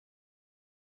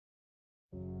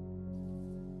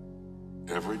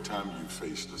Every time you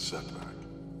faced a setback,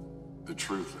 the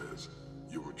truth is,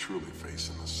 you were truly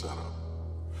facing a setup.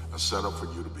 A setup for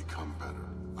you to become better.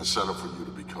 A setup for you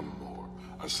to become more.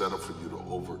 A setup for you to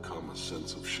overcome a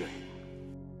sense of shame.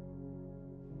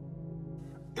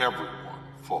 Everyone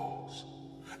falls.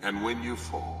 And when you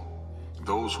fall,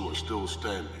 those who are still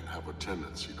standing have a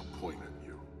tendency to point at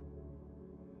you.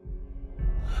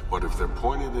 But if they're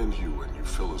pointed at you and you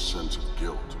feel a sense of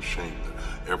guilt or shame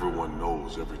that everyone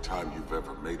knows every time you've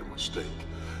ever made a mistake,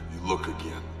 you look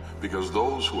again. Because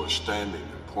those who are standing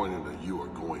and pointing at you are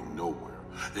going nowhere.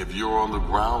 If you're on the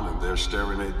ground and they're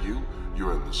staring at you,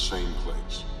 you're in the same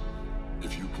place.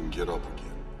 If you can get up again.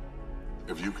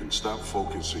 If you can stop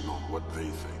focusing on what they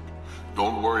think.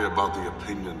 Don't worry about the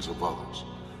opinions of others.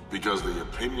 Because the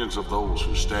opinions of those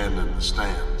who stand in the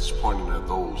stands pointing at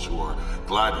those who are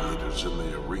gladiators in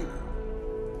the arena.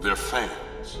 They're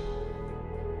fans.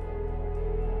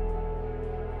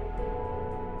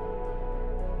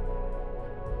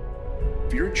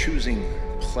 If you're choosing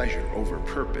pleasure over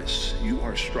purpose, you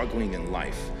are struggling in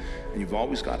life, and you've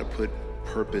always got to put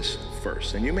purpose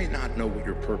first. And you may not know what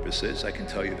your purpose is. I can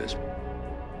tell you this.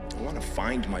 I want to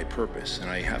find my purpose, and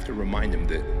I have to remind him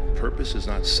that purpose is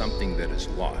not something that is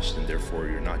lost, and therefore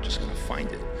you're not just going to find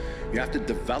it. You have to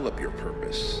develop your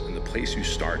purpose, and the place you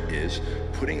start is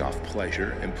putting off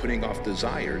pleasure and putting off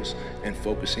desires and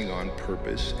focusing on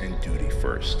purpose and duty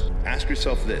first. Ask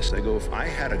yourself this. I go, if I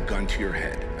had a gun to your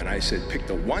head and I said, pick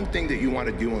the one thing that you want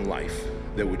to do in life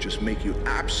that would just make you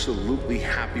absolutely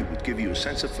happy, would give you a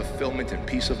sense of fulfillment and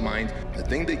peace of mind, the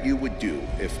thing that you would do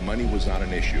if money was not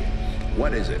an issue,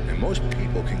 what is it? And most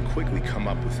people can quickly come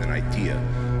up with an idea,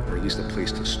 or at least a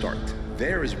place to start.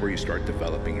 There is where you start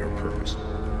developing your purpose.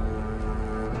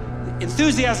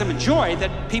 Enthusiasm and joy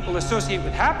that people associate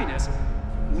with happiness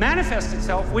manifests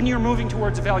itself when you're moving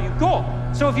towards a valued goal.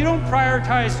 So if you don't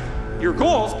prioritize your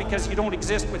goals because you don't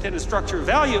exist within a structure of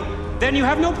value, then you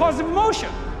have no positive emotion.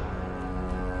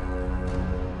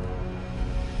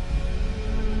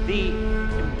 The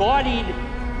embodied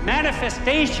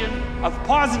manifestation of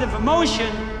positive emotion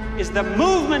is the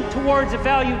movement towards a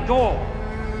valued goal.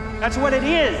 That's what it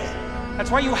is. That's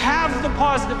why you have the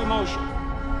positive emotion.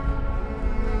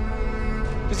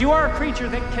 Because you are a creature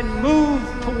that can move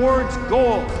towards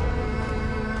goal.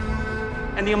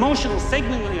 And the emotional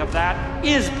signaling of that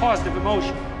is positive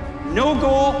emotion. No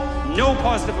goal, no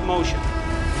positive emotion.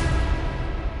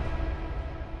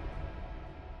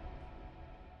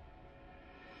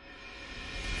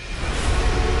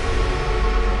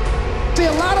 See,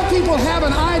 a lot of people have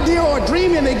an idea or a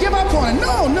dream and they give up on it.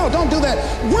 No, don't do that.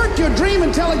 Work your dream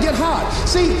until it gets hot.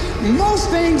 See, most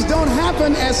things don't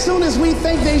happen as soon as we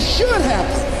think they should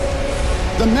happen.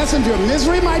 The messenger of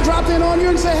misery might drop in on you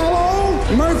and say hello.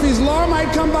 Murphy's Law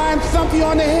might come by and thump you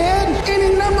on the head.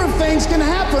 Any number of things can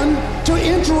happen to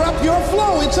interrupt your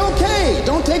flow. It's okay.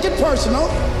 Don't take it personal.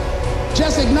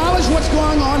 Just acknowledge what's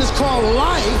going on. It's called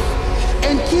life.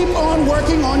 And keep on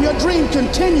working on your dream.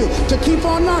 Continue to keep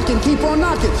on knocking,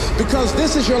 because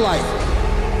this is your life.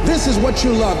 This is what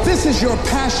you love. This is your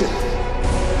passion.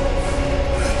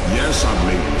 Yes, I've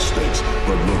made mistakes,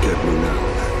 but look at me now.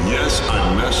 Yes,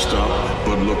 I messed up,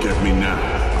 but look at me now.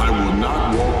 I will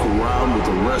not walk around with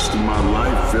the rest of my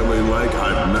life feeling like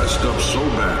I've messed up so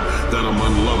bad that I'm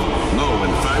unlovable. No,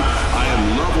 in fact, I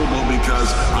am lovable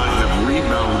because I have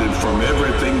rebounded from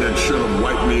everything that should have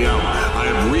wiped me out. I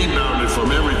have rebounded from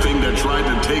everything that tried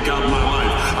to take out my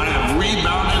life. I have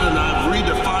rebounded and I've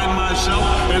redefined myself,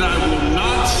 and I will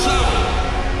not settle.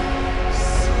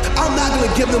 I'm not going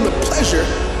to give them the pleasure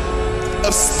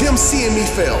of them seeing me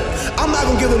fail. I'm not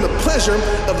going to give them the pleasure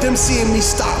of them seeing me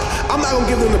stop. I'm not going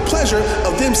to give them the pleasure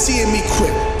of them seeing me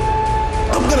quit.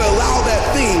 I'm going to allow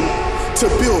that thing to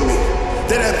build me.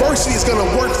 That adversity is going to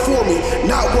work for me,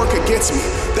 not work against me.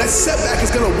 That setback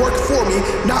is going to work for me,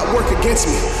 not work against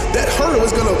me. That hurdle is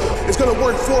going to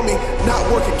work for me, not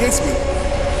work against me.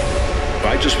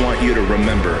 I just want you to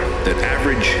remember that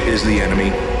average is the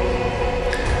enemy.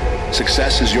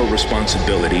 Success is your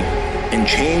responsibility. And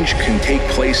change can take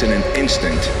place in an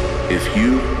instant if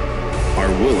you are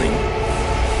willing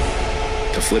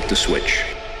to flip the switch.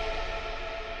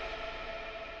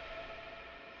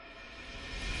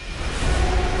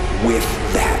 With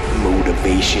that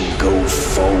motivation, go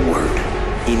forward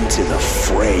into the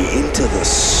fray, into the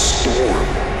storm,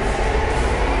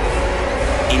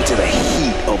 into the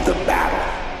heat of the battle.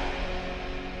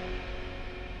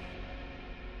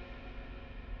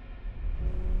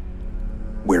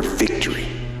 Where victory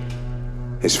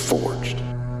is forged.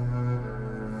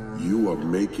 You are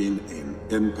making an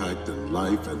impact in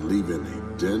life and leaving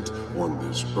a dent on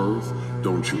this earth.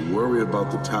 Don't you worry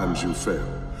about the times you fail.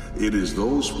 It is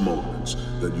those moments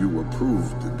that you were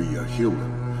proved to be a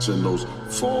human. It's in those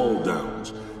fall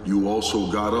downs you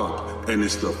also got up, and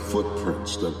it's the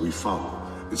footprints that we follow.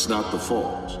 It's not the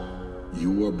falls.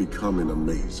 You are becoming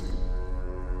amazing.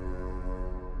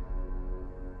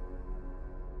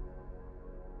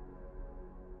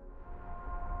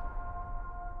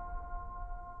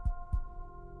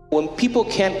 When people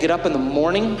can't get up in the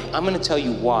morning, I'm going to tell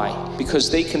you why.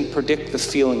 Because they can predict the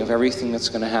feeling of everything that's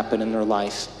going to happen in their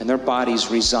life. And their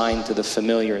body's resigned to the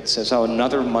familiar. It says, oh,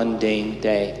 another mundane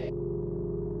day.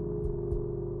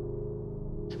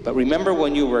 But remember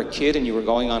when you were a kid and you were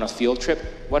going on a field trip?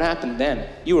 What happened then?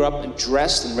 You were up and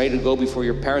dressed and ready to go before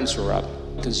your parents were up,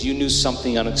 because you knew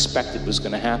something unexpected was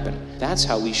going to happen. That's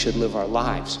how we should live our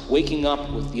lives. Waking up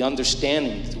with the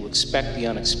understanding to expect the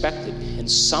unexpected, and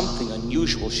something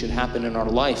unusual should happen in our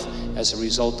life as a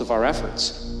result of our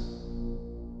efforts.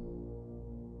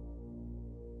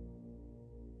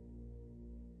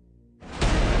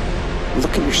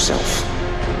 Look at yourself.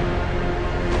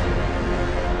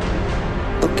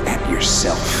 Look at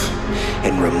yourself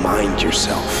and remind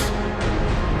yourself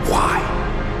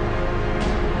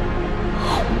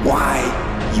why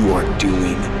you are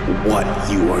doing what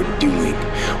you are doing.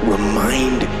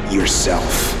 Remind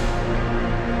yourself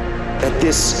that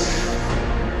this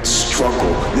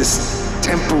struggle, this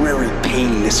temporary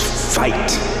pain, this fight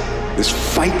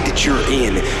that you're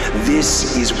in,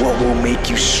 this is what will make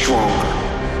you stronger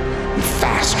and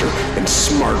faster and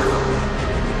smarter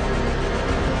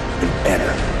and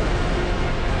better.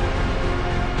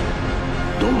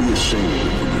 Don't be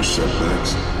ashamed of your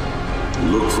setbacks.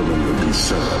 Look for them to be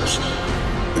setups,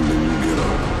 and then you get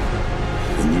up.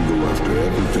 And you go after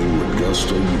everything with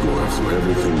gusto, you go after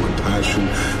everything with passion,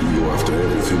 you go after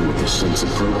everything with a sense of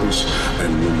purpose,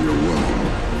 and when you're wrong,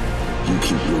 you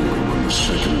keep going. When the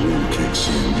second wind kicks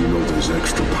in, you know there's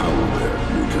extra power there,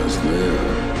 because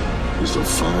there is the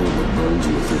fire that burns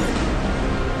within,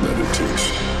 that it takes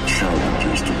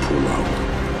challenges to pull out.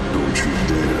 Don't you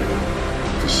dare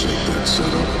forsake that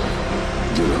setup.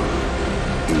 Get up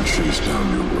and chase down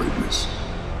your greatness.